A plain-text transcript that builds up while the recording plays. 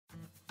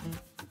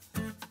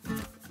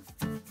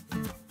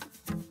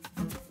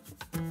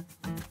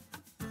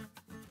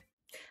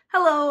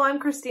Hello, I'm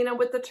Christina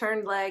with The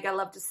Turned Leg. I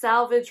love to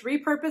salvage,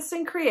 repurpose,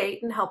 and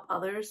create and help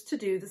others to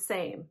do the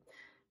same.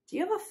 Do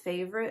you have a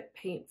favorite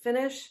paint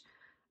finish?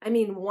 I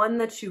mean, one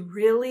that you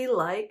really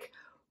like?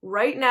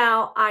 Right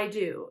now, I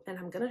do, and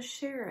I'm gonna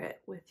share it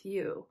with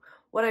you.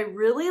 What I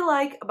really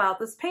like about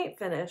this paint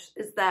finish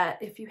is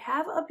that if you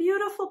have a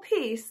beautiful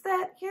piece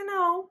that,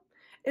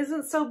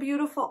 isn't so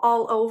beautiful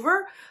all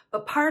over,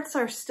 but parts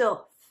are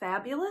still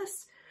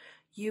fabulous,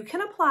 you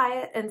can apply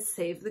it and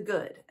save the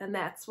good, and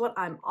that's what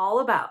I'm all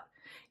about.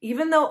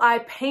 Even though I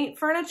paint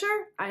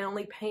furniture, I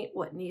only paint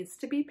what needs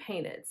to be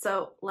painted.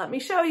 So let me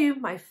show you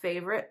my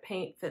favorite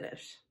paint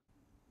finish.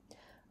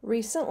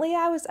 Recently,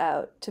 I was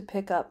out to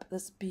pick up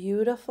this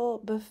beautiful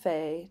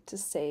buffet to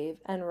save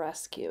and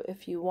rescue.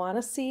 If you want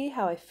to see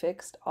how I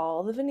fixed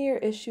all the veneer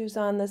issues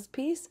on this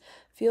piece,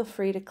 feel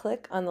free to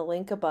click on the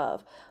link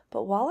above.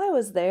 But while I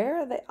was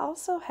there, they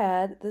also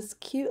had this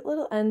cute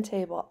little end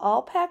table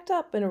all packed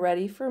up and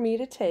ready for me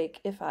to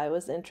take if I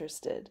was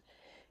interested.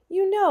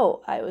 You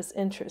know I was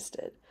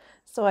interested,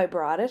 so I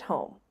brought it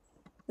home.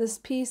 This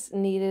piece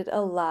needed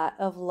a lot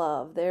of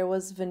love. There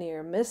was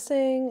veneer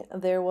missing,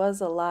 there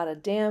was a lot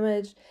of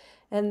damage,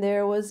 and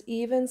there was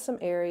even some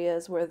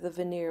areas where the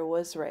veneer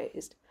was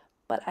raised.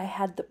 But I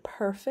had the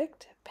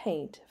perfect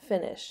paint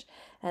finish,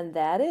 and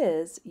that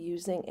is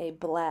using a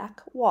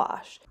black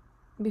wash.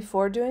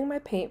 Before doing my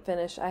paint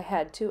finish, I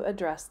had to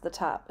address the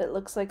top. It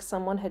looks like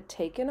someone had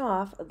taken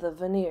off the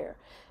veneer,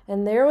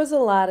 and there was a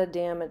lot of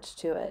damage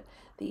to it.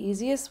 The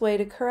easiest way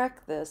to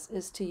correct this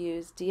is to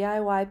use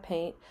DIY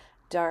paint,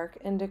 dark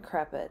and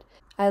decrepit.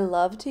 I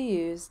love to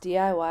use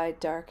DIY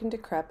dark and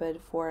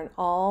decrepit for an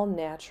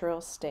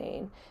all-natural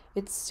stain.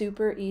 It's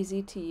super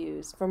easy to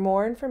use. For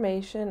more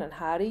information on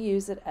how to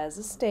use it as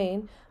a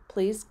stain,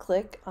 please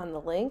click on the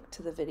link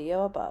to the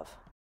video above.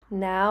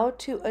 Now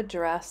to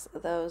address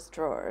those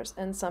drawers,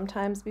 and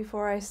sometimes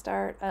before I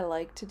start I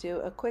like to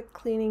do a quick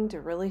cleaning to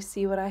really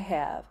see what I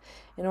have.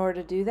 In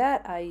order to do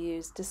that, I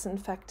use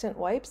disinfectant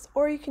wipes,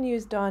 or you can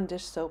use Dawn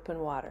dish soap and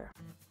water.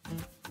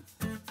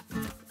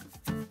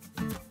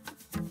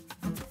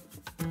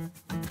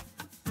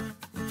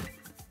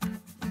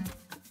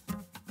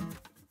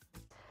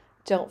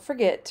 Don't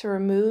forget to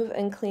remove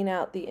and clean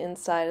out the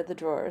inside of the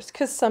drawers,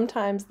 because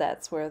sometimes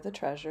that's where the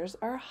treasures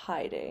are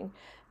hiding.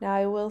 Now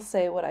I will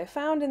say what I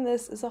found in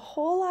this is a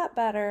whole lot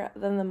better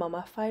than the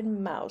mummified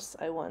mouse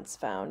I once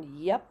found.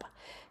 Yep,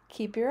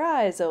 keep your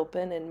eyes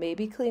open and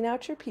maybe clean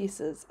out your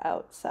pieces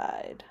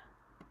outside.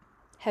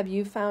 Have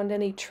you found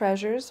any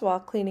treasures while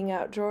cleaning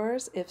out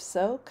drawers? If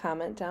so,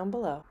 comment down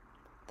below.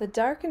 The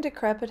dark and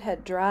decrepit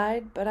had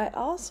dried, but I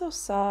also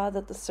saw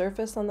that the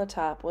surface on the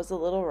top was a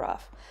little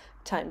rough.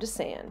 Time to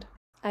sand.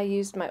 I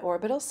used my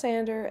orbital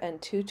sander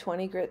and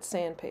 220 grit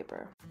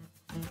sandpaper.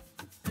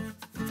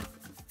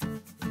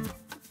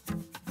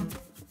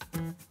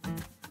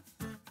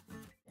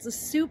 It's a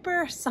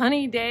super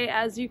sunny day,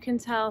 as you can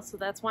tell, so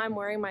that's why I'm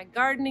wearing my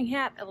gardening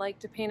hat. I like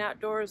to paint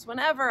outdoors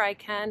whenever I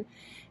can.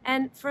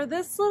 And for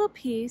this little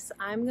piece,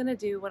 I'm gonna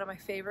do one of my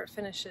favorite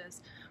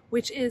finishes,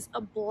 which is a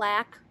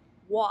black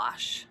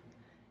wash.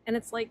 And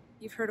it's like,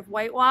 you've heard of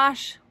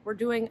whitewash? We're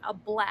doing a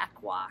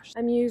black wash.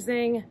 I'm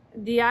using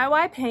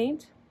DIY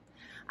paint.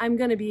 I'm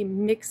gonna be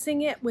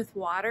mixing it with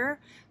water.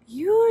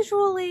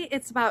 Usually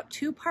it's about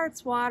 2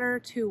 parts water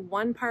to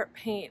 1 part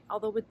paint.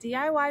 Although with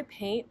DIY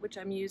paint, which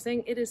I'm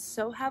using, it is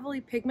so heavily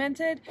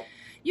pigmented,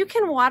 you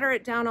can water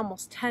it down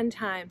almost 10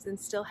 times and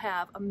still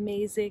have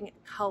amazing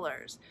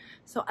colors.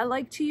 So I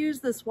like to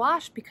use this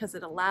wash because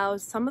it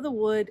allows some of the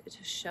wood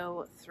to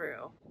show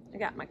through. I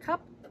got my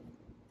cup.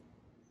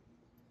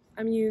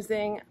 I'm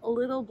using a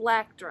little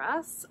black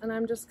dress, and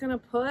I'm just gonna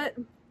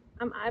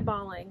I'm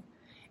eyeballing.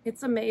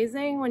 It's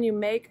amazing when you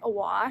make a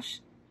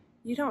wash,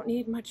 you don't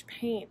need much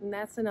paint, and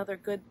that's another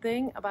good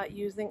thing about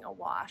using a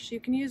wash.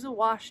 You can use a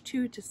wash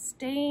too to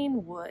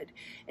stain wood,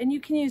 and you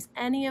can use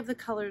any of the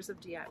colors of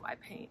DIY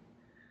paint.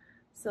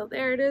 So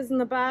there it is in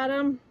the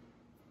bottom.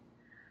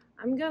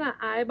 I'm gonna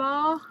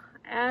eyeball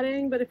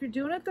adding, but if you're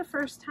doing it the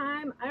first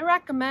time, I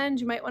recommend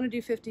you might want to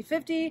do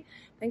 50-50,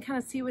 then kind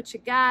of see what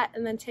you got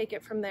and then take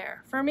it from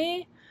there. For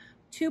me,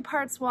 2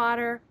 parts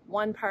water,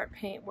 1 part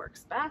paint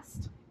works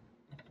best.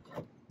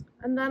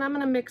 And then I'm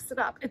gonna mix it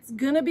up. It's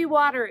gonna be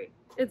watery,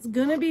 it's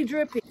gonna be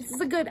drippy. This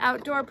is a good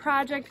outdoor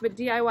project, but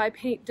DIY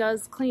paint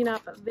does clean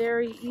up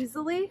very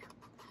easily.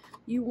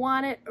 You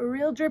want it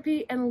real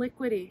drippy and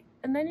liquidy,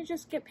 and then you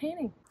just get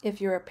painting. If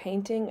you're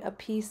painting a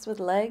piece with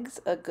legs,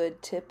 a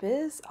good tip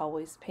is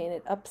always paint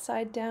it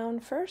upside down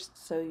first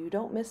so you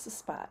don't miss a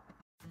spot.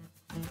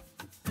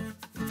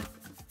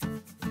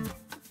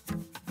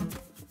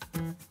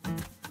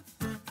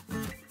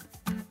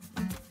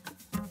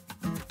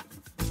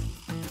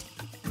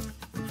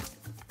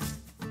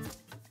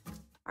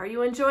 Are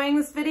you enjoying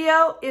this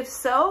video? If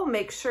so,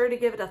 make sure to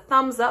give it a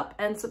thumbs up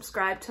and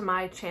subscribe to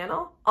my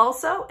channel.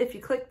 Also, if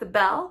you click the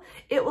bell,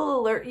 it will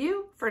alert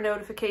you for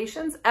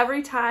notifications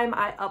every time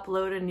I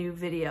upload a new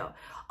video.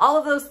 All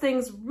of those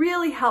things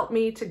really help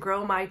me to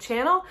grow my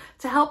channel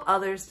to help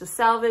others to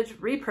salvage,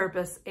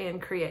 repurpose,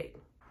 and create.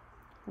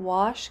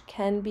 Wash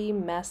can be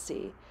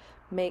messy.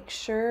 Make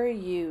sure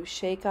you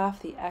shake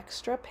off the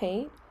extra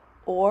paint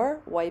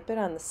or wipe it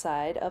on the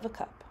side of a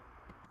cup.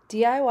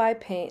 DIY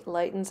paint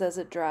lightens as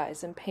it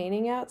dries, and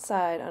painting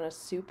outside on a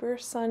super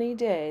sunny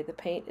day, the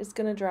paint is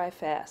going to dry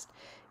fast.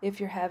 If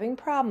you're having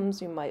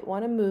problems, you might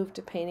want to move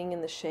to painting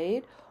in the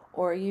shade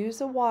or use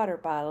a water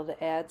bottle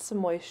to add some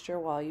moisture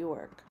while you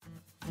work.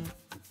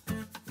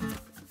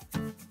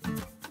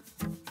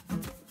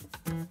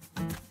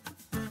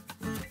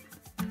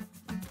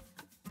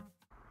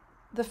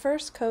 The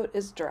first coat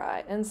is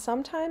dry, and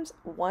sometimes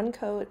one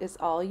coat is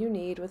all you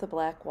need with a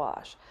black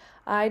wash.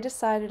 I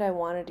decided I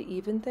wanted to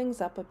even things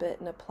up a bit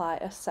and apply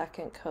a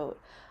second coat.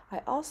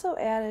 I also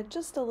added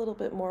just a little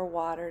bit more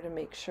water to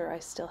make sure I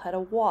still had a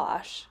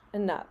wash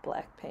and not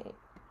black paint.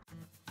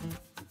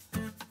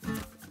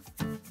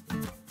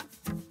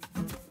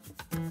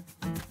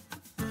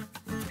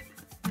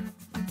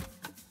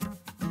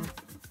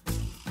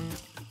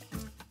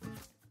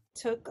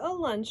 Took a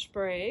lunch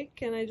break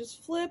and I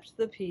just flipped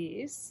the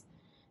piece.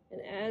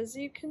 And as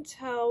you can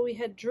tell, we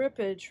had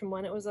drippage from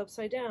when it was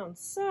upside down.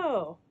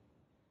 So,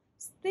 I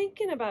was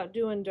thinking about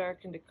doing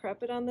dark and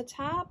decrepit on the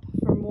top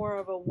for more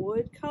of a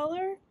wood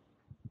color.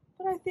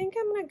 But I think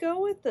I'm going to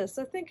go with this.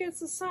 I think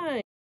it's a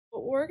sign.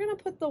 But we're going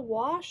to put the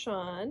wash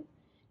on,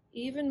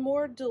 even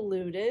more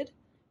diluted.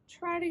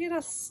 Try to get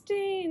a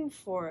stain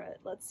for it.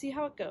 Let's see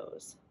how it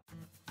goes.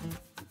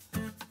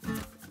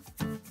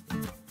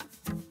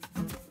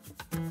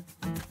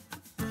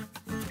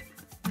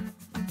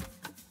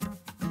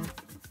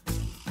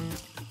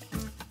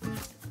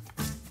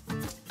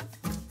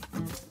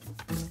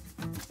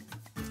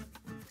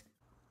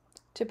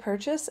 To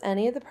purchase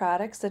any of the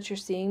products that you're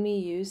seeing me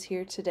use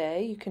here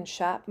today, you can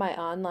shop my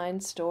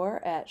online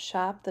store at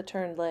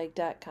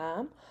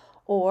shoptheturnedleg.com,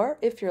 or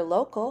if you're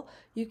local,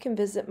 you can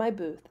visit my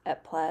booth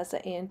at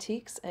Plaza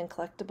Antiques and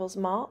Collectibles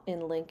Mall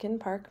in Lincoln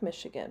Park,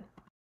 Michigan.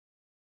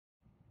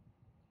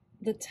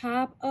 The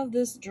top of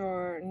this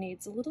drawer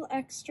needs a little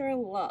extra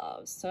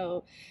love,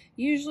 so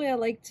usually I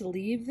like to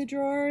leave the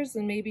drawers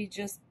and maybe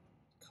just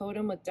coat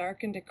them with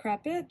dark and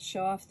decrepit,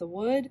 show off the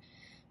wood.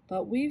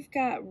 But we've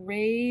got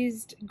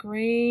raised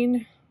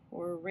grain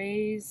or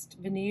raised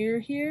veneer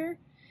here,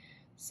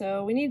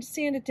 so we need to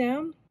sand it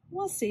down.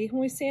 We'll see. When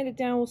we sand it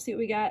down, we'll see what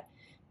we got.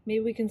 Maybe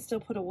we can still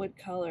put a wood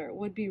color. It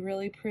would be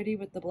really pretty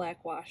with the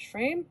black wash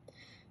frame.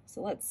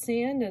 So let's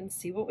sand and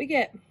see what we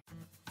get.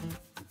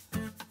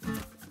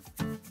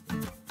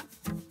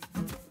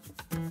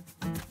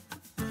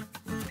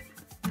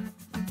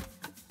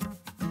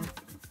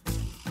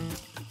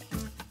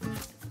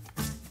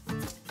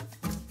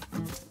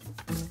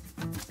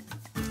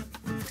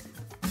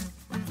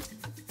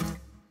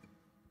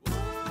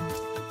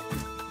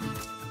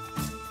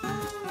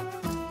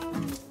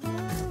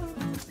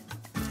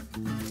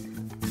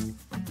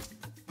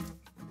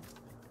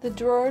 The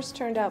drawers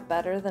turned out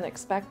better than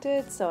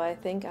expected, so I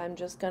think I'm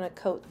just going to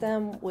coat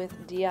them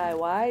with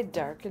DIY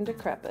Dark and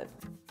Decrepit.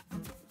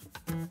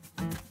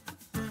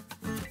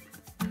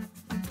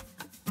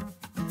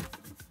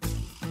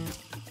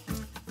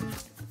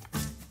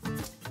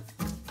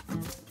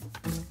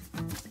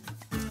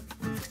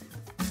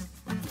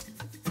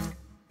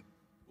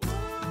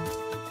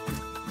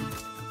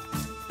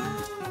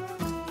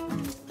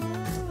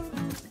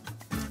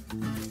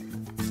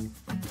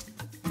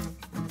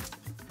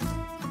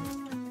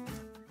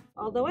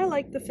 Although I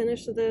like the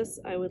finish of this,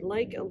 I would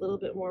like a little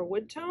bit more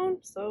wood tone,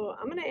 so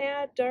I'm going to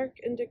add Dark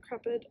and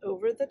Decrepit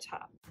over the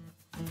top.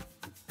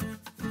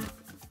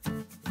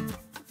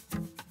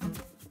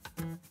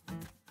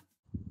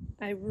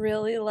 I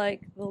really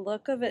like the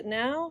look of it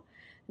now.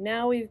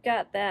 Now we've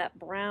got that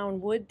brown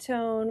wood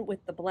tone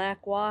with the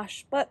black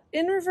wash, but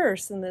in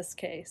reverse in this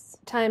case.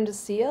 Time to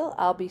seal.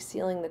 I'll be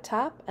sealing the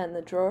top and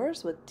the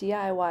drawers with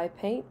DIY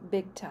paint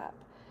Big Top.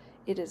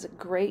 It is a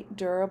great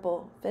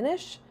durable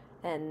finish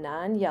and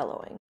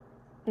non-yellowing.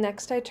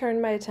 Next, I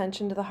turned my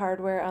attention to the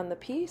hardware on the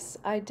piece.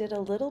 I did a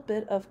little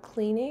bit of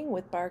cleaning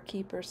with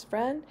Barkeeper's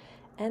Friend,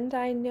 and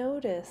I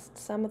noticed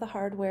some of the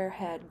hardware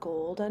had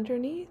gold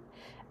underneath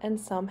and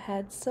some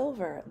had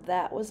silver.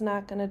 That was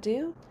not going to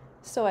do,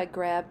 so I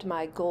grabbed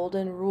my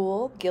Golden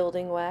Rule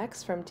gilding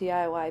wax from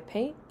DIY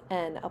Paint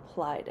and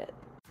applied it.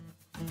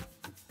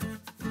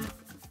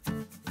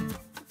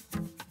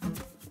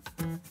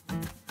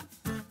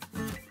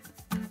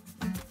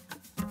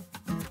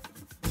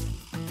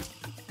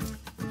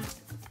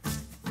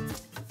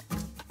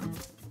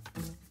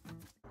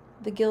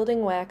 The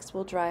gilding wax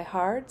will dry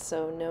hard,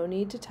 so no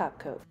need to top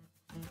coat.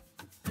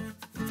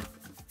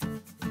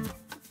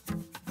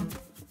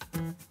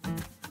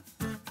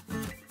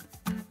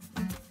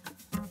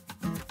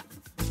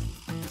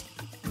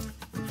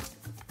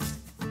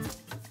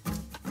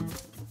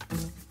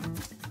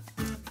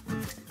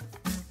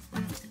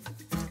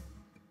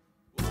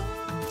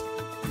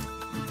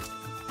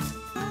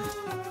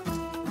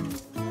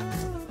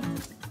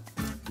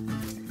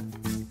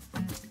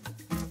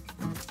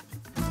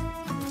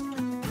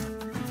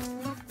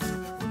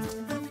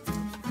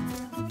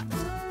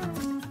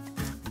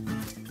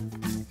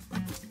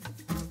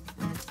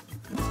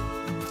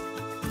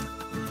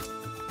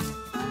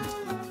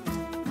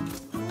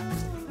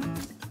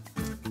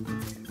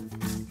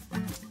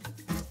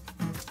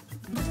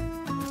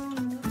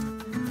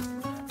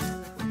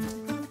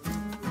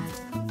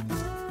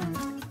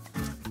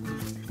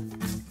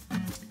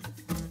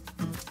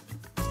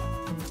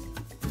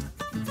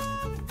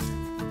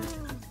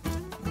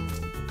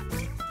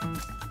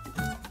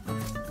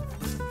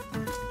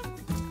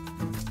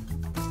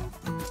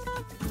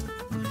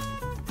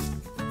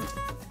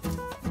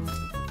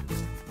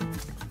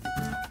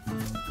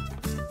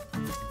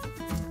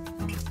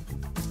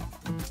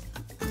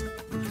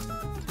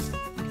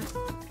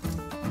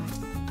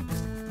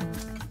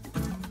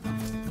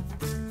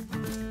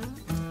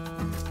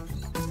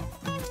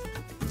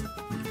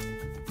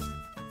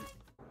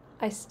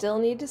 I still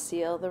need to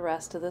seal the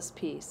rest of this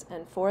piece,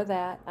 and for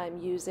that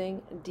I'm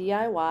using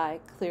DIY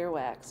clear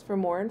wax. For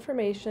more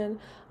information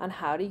on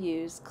how to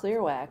use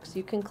clear wax,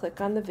 you can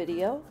click on the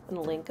video and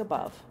link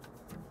above.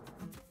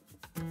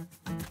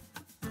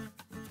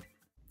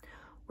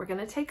 We're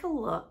going to take a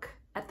look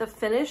at the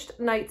finished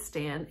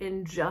nightstand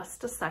in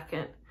just a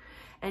second,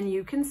 and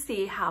you can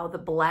see how the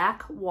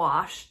black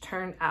wash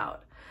turned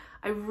out.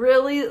 I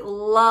really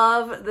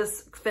love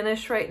this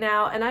finish right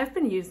now, and I've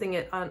been using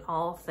it on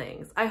all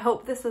things. I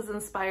hope this has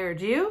inspired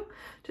you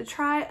to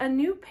try a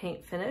new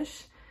paint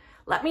finish.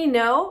 Let me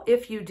know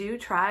if you do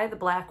try the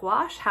black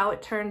wash, how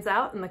it turns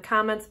out in the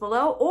comments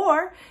below,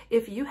 or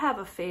if you have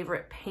a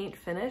favorite paint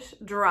finish,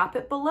 drop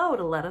it below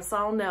to let us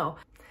all know.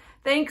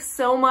 Thanks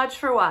so much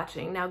for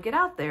watching. Now get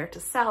out there to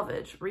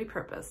salvage,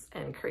 repurpose,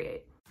 and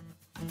create.